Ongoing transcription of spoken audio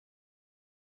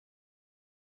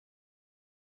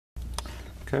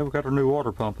Okay, we've got our new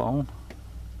water pump on.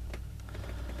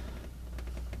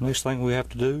 Next thing we have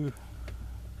to do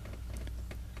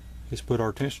is put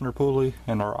our tensioner pulley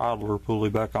and our idler pulley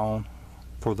back on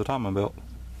for the timing belt.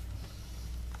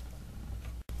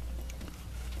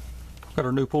 Got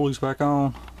our new pulleys back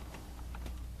on,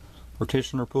 our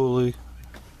tensioner pulley,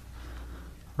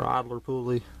 our idler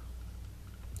pulley.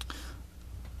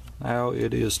 Now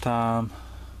it is time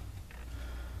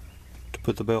to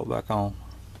put the belt back on.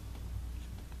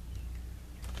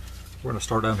 We're going to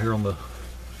start down here on the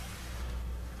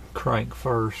crank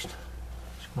first.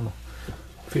 Just going to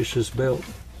fish this belt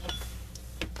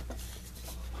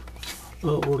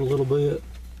upward a little bit.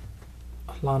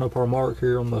 Line up our mark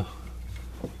here on the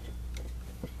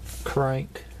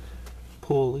crank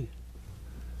pulley.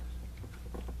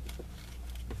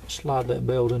 Slide that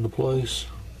belt into place.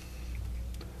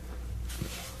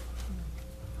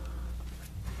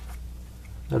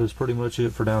 That is pretty much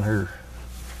it for down here.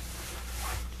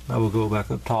 Now we'll go back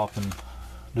up top and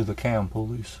do the cam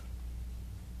pulleys.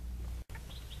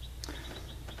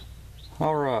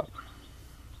 Alright,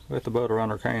 we got the boat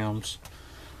around our cams.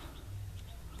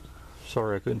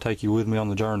 Sorry I couldn't take you with me on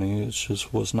the journey, it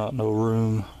just was not no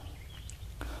room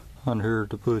on here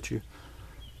to put you.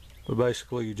 But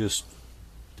basically you just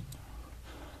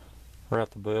wrap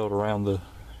the belt around the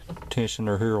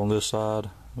tensioner here on this side,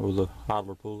 or the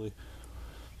idler pulley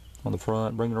on the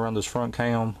front, bring it around this front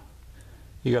cam.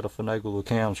 You got to finagle the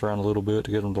cams around a little bit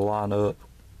to get them to line up.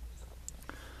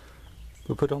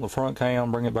 But put it on the front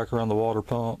cam, bring it back around the water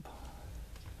pump,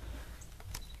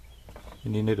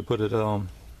 and you need to put it around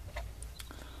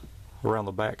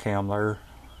the back cam there.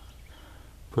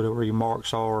 Put it where your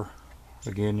marks are.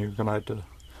 Again, you're going to have to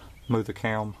move the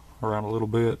cam around a little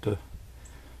bit to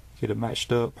get it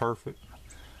matched up perfect.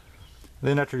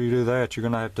 Then after you do that, you're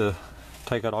going to have to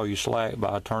take out all your slack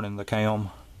by turning the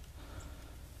cam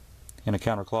in a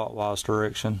counterclockwise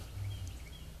direction,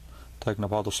 taking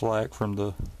up all the slack from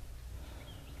the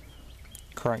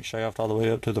crankshaft all the way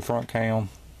up to the front cam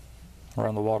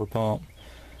around the water pump,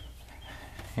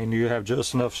 and you have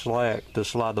just enough slack to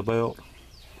slide the belt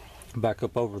back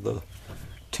up over the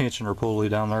tensioner pulley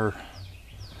down there.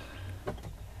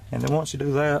 And then once you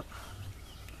do that,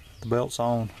 the belt's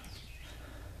on.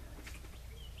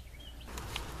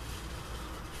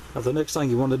 Now the next thing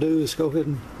you want to do is go ahead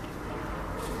and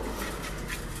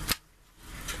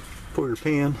pull your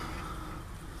pin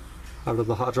out of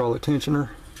the hydraulic tensioner.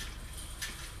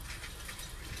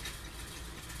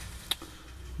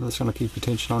 That's going to keep your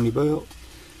tension on your belt.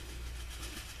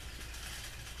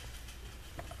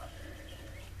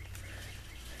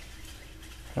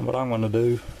 And what I'm going to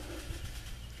do,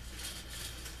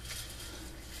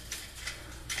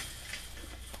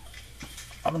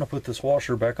 I'm going to put this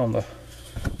washer back on the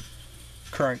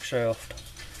crankshaft,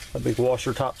 a big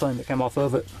washer top thing that came off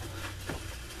of it.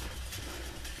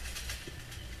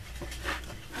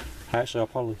 Actually, I'll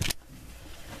probably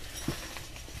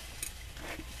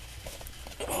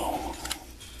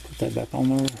put that back on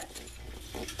there.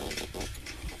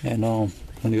 And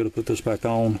when you go to put this back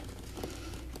on,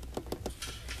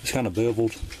 it's kind of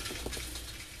beveled.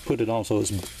 Put it on so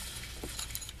it's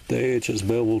the edge is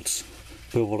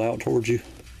beveled out towards you.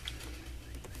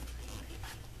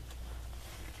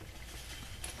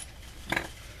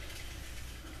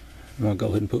 I'm gonna go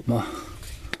ahead and put my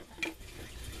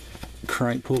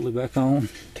crank pulley back on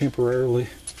temporarily.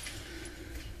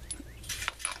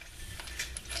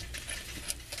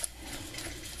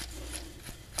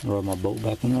 Rub my bolt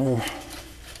back in there.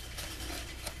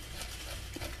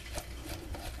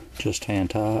 Just hand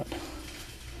tight.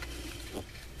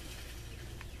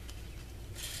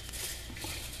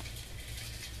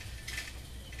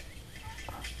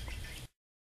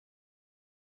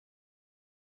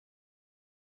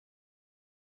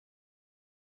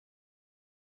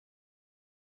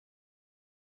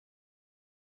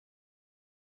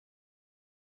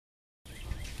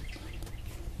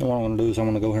 What I'm going to do is I'm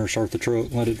going to go here and start the truck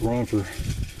and let it run for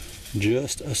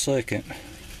just a second.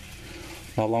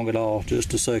 Not long at all,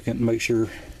 just a second, and make sure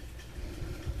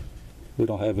we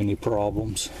don't have any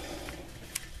problems.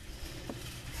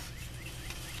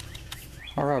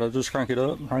 Alright, I'll just crank it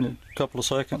up, run it a couple of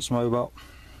seconds, maybe about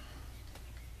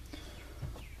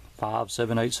 5,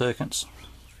 7, 8 seconds.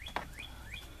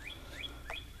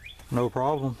 No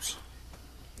problems.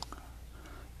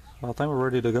 I think we're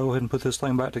ready to go ahead and put this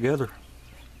thing back together.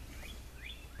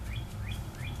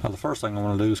 Now the first thing I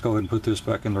want to do is go ahead and put this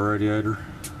back in the radiator.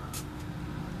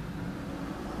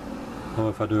 Well,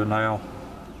 if I do it now,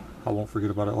 I won't forget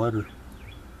about it later.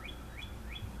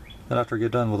 Then after I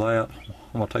get done with that,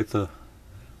 I'm going to take the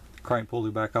crank pulley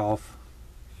back off.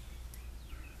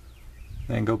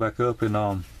 Then go back up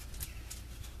and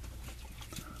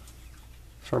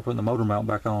start putting the motor mount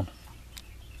back on.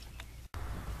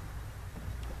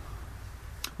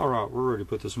 Alright, we're ready to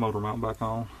put this motor mount back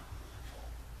on.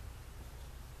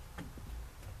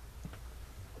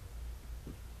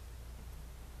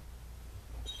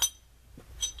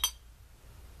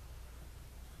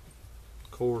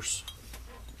 Of course,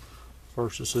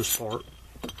 first is this part.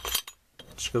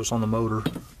 This goes on the motor.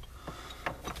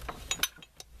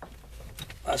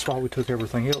 That's why we took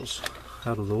everything else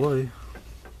out of the way.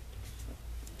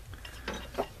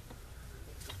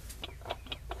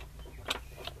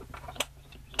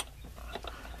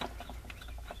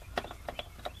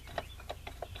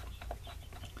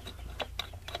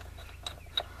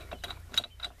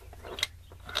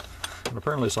 And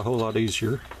apparently it's a whole lot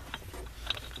easier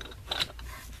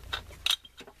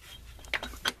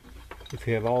if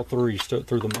you have all three stuck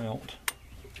through the mount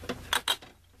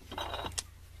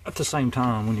at the same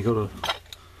time when you go to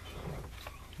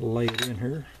lay it in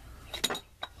here.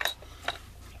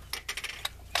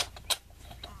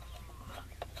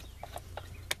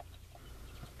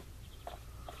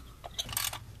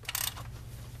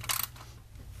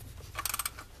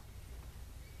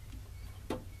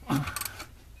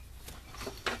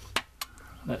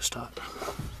 That's tight.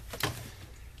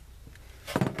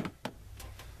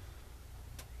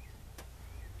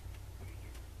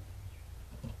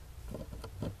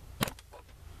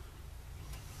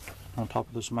 On top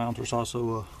of this mount there's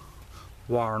also a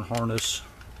wiring harness.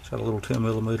 It's got a little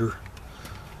 10mm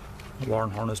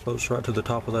wiring harness bolts right to the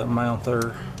top of that mount there.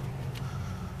 Go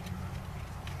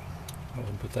ahead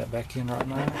and put that back in right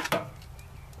now.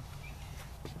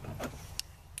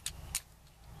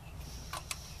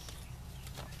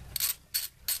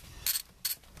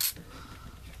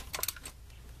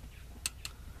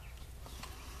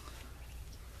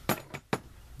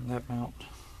 And that mount,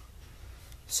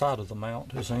 side of the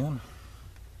mount is in.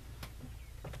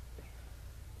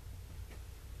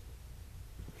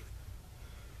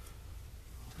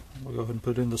 We'll go ahead and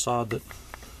put in the side that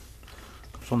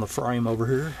comes on the frame over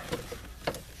here.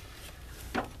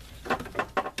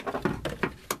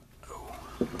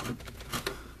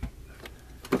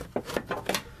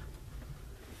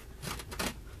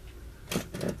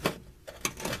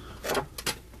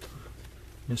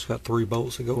 It's got 3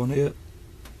 bolts that go in it.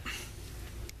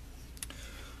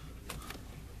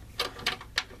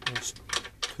 There's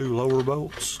 2 lower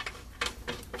bolts.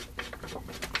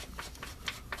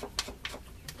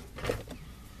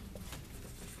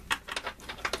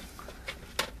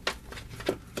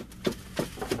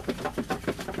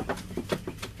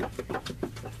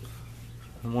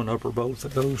 And 1 upper bolt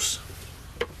that goes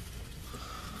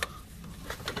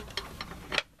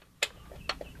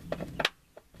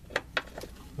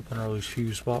up in all these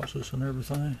fuse boxes and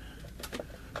everything.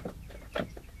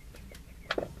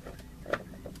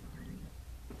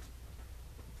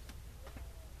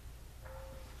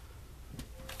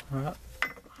 Alright,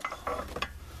 I'm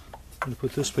going to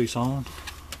put this piece on.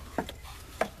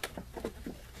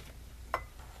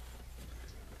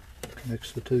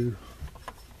 Connects the 2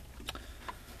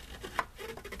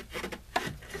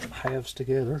 halves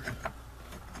together.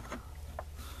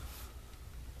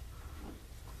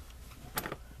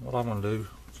 What I'm going to do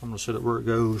is I'm going to set it where it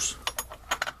goes.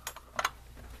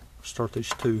 Start these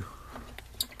 2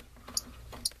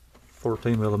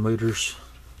 14mm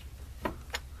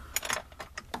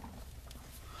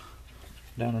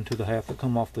down into the half that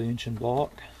come off the engine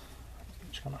block.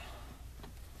 Just gonna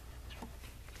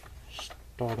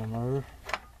start on there.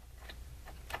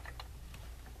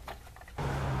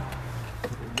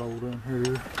 Put a bolt in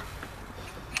here.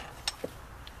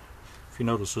 If you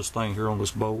notice this thing here on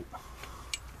this bolt,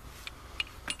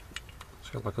 it's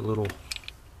got like a little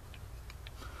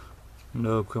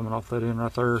nub coming off that end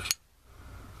right there.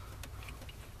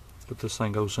 But this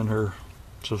thing goes in here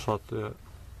just like that.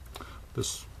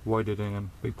 This weighted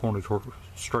end be pointed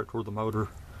straight toward the motor.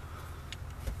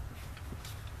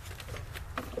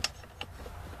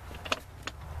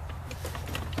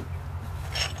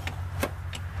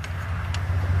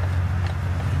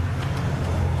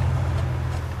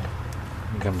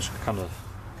 You can just kind of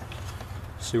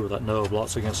see where that nub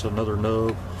locks against another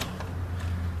nub.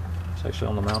 It's actually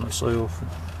on the mount itself.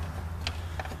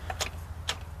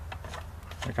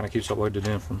 It kind of keeps that weighted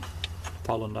end from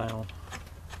falling down.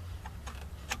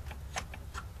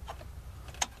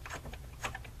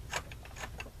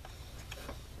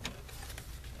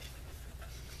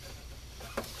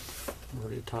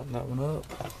 Ready to tighten that one up.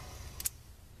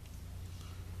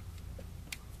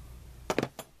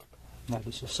 Now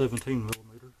this is 17mm.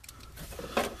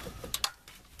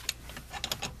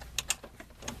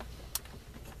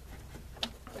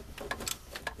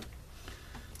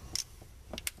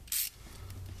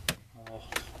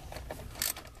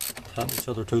 tighten each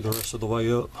other to the rest of the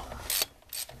way up.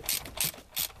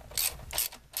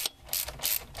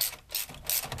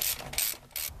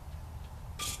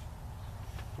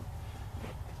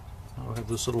 I have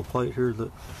this little plate here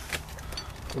that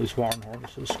these wiring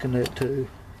harnesses connect to.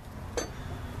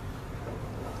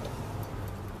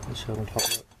 Just have them pop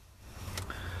up.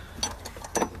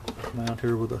 Mount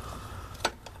here with a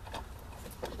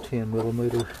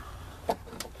 10mm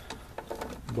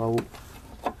bolt,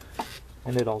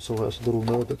 and it also has a little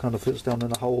nut that kind of fits down in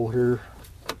the hole here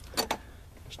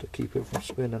just to keep it from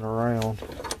spinning around.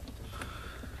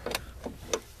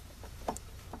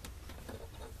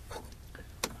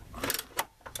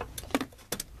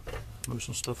 Move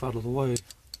some stuff out of the way.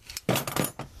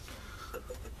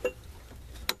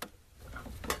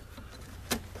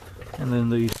 And then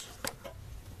these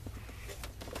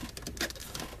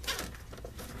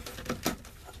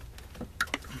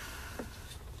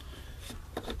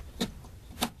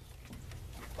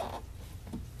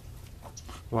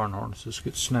wiring harnesses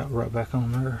get snapped right back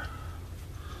on there.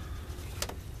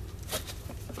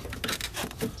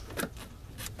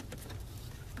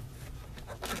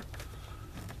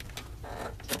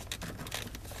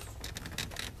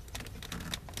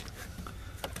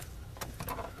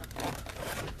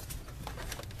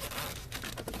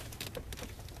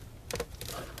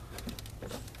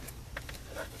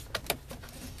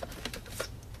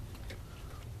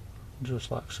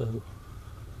 Just like so.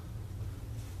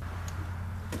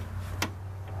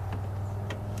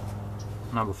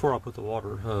 Now before I put the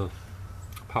water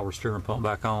power steering pump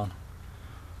back on,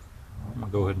 I'm going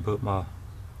to go ahead and put my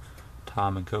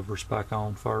timing covers back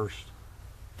on first,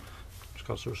 just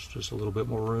because there's just a little bit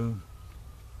more room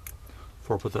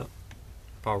before I put that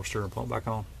power steering pump back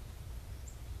on.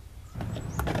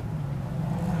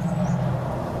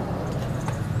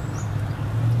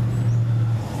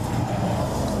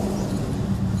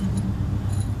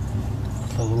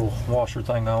 The little washer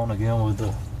thing on again with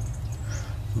the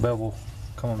bevel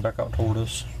coming back out toward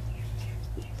us.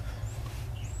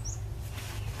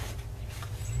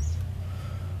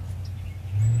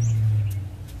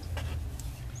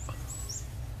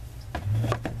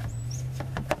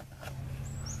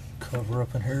 Cover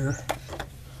up in here.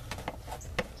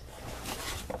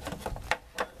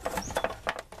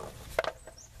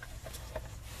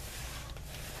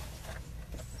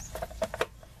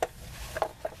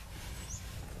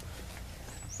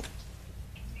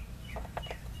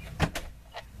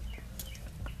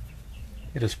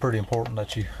 It is pretty important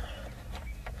that you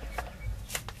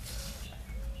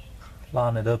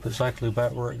line it up exactly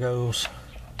about where it goes.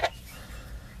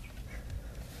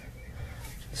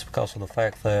 It's because of the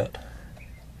fact that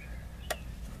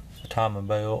the timing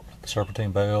belt, the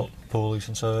serpentine belt, pulleys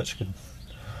and such could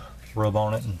rub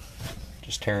on it and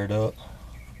just tear it up.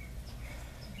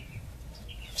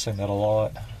 I've seen that a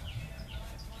lot.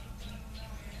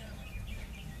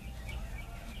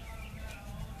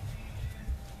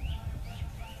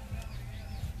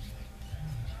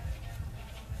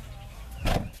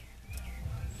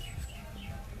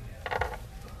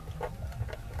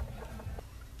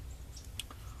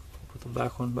 Put the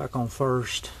back one back on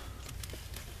first.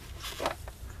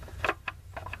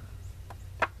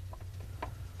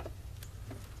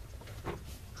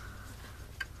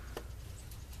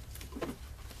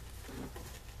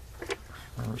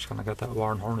 We're just gonna got that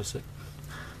wiring harness that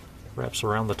wraps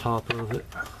around the top of it.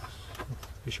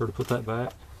 Be sure to put that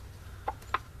back.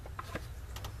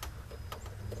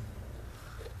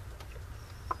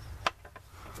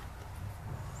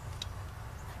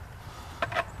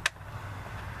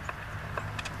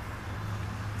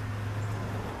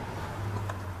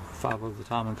 Five of the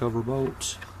timing cover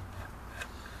bolts.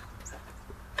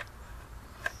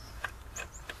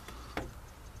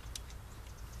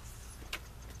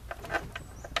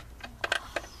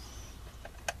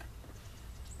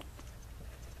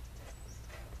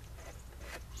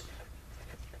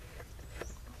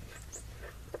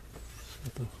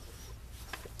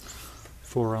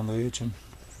 Four around the edge and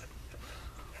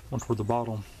one toward the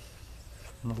bottom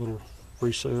in a little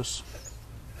recess.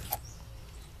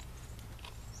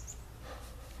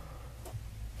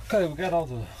 Okay, we got all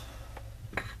the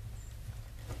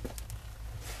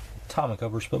timing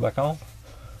covers put back on.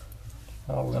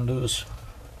 All we're going to do is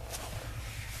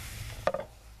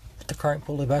put the crank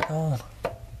pulley back on.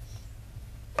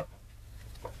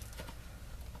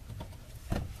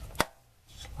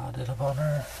 Slide it up on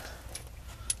there.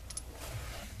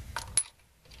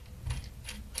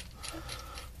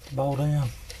 Bolt in.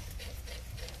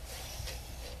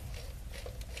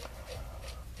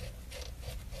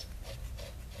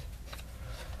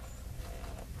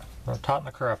 Tighten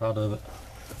the crap out of it.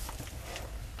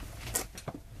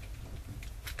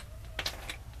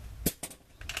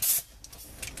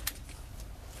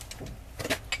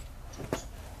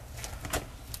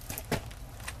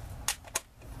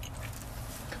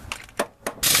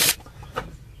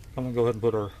 I'm gonna go ahead and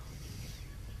put our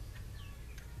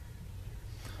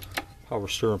power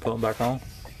steering pump back on.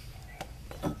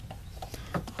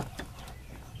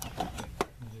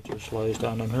 It just lays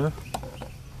down in here.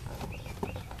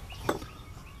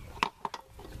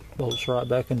 Bolts right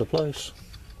back into place.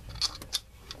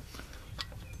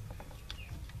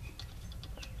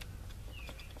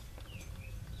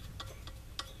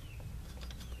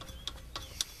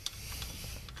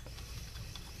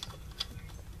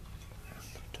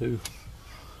 Two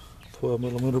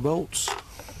 12mm bolts.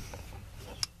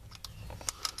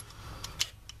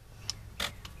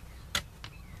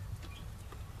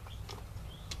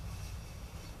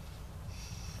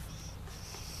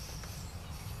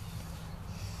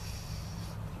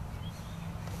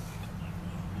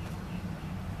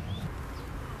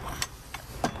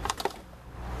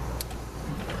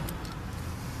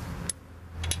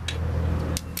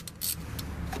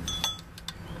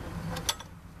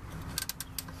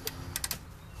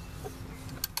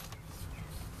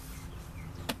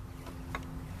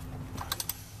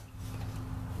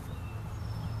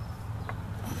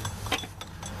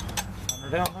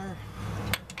 Down there.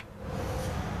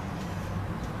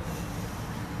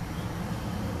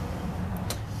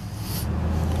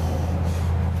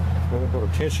 We'll put our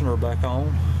tensioner back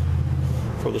on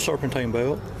for the serpentine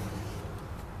belt.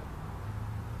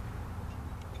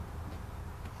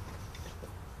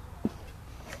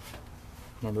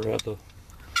 Remember at the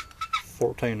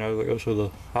 14 there that goes with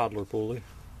the idler pulley.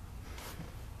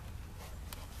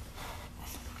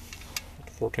 At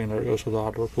the 14 there goes with the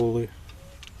idler pulley.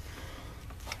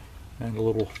 And a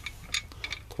little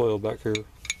 12 back here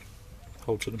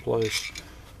holds it in place.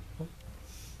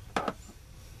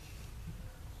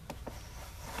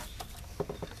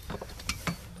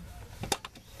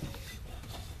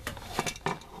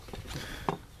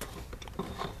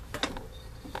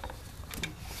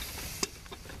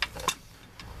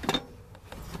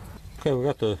 Okay, we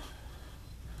got the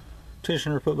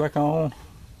tensioner put back on.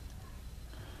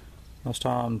 Now it's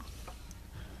time to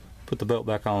put the belt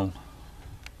back on.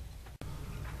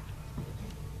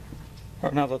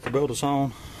 Alright, now that the belt is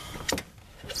on,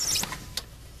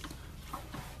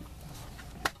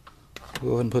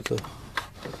 go ahead and put the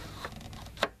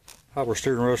power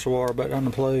steering reservoir back down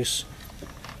in place.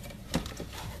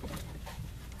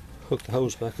 Hook the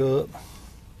hose back up.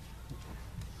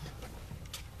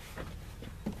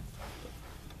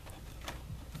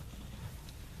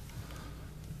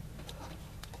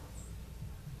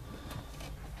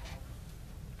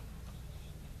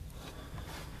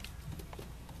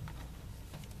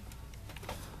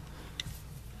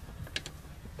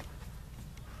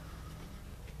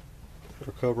 Put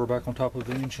our cover back on top of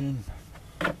the engine.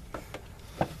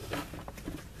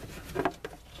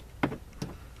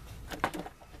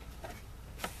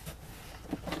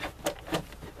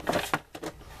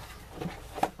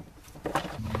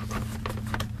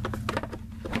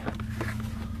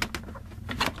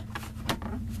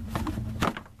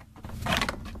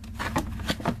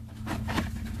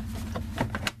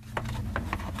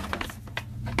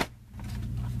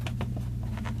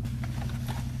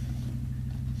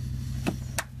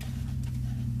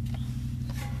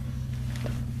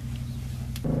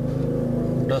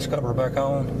 Dust cover back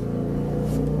on.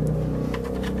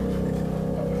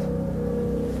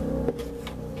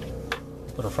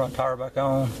 Put our front tire back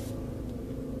on.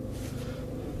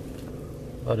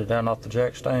 Let it down off the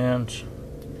jack stands.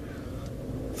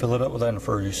 Fill it up with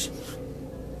antifreeze.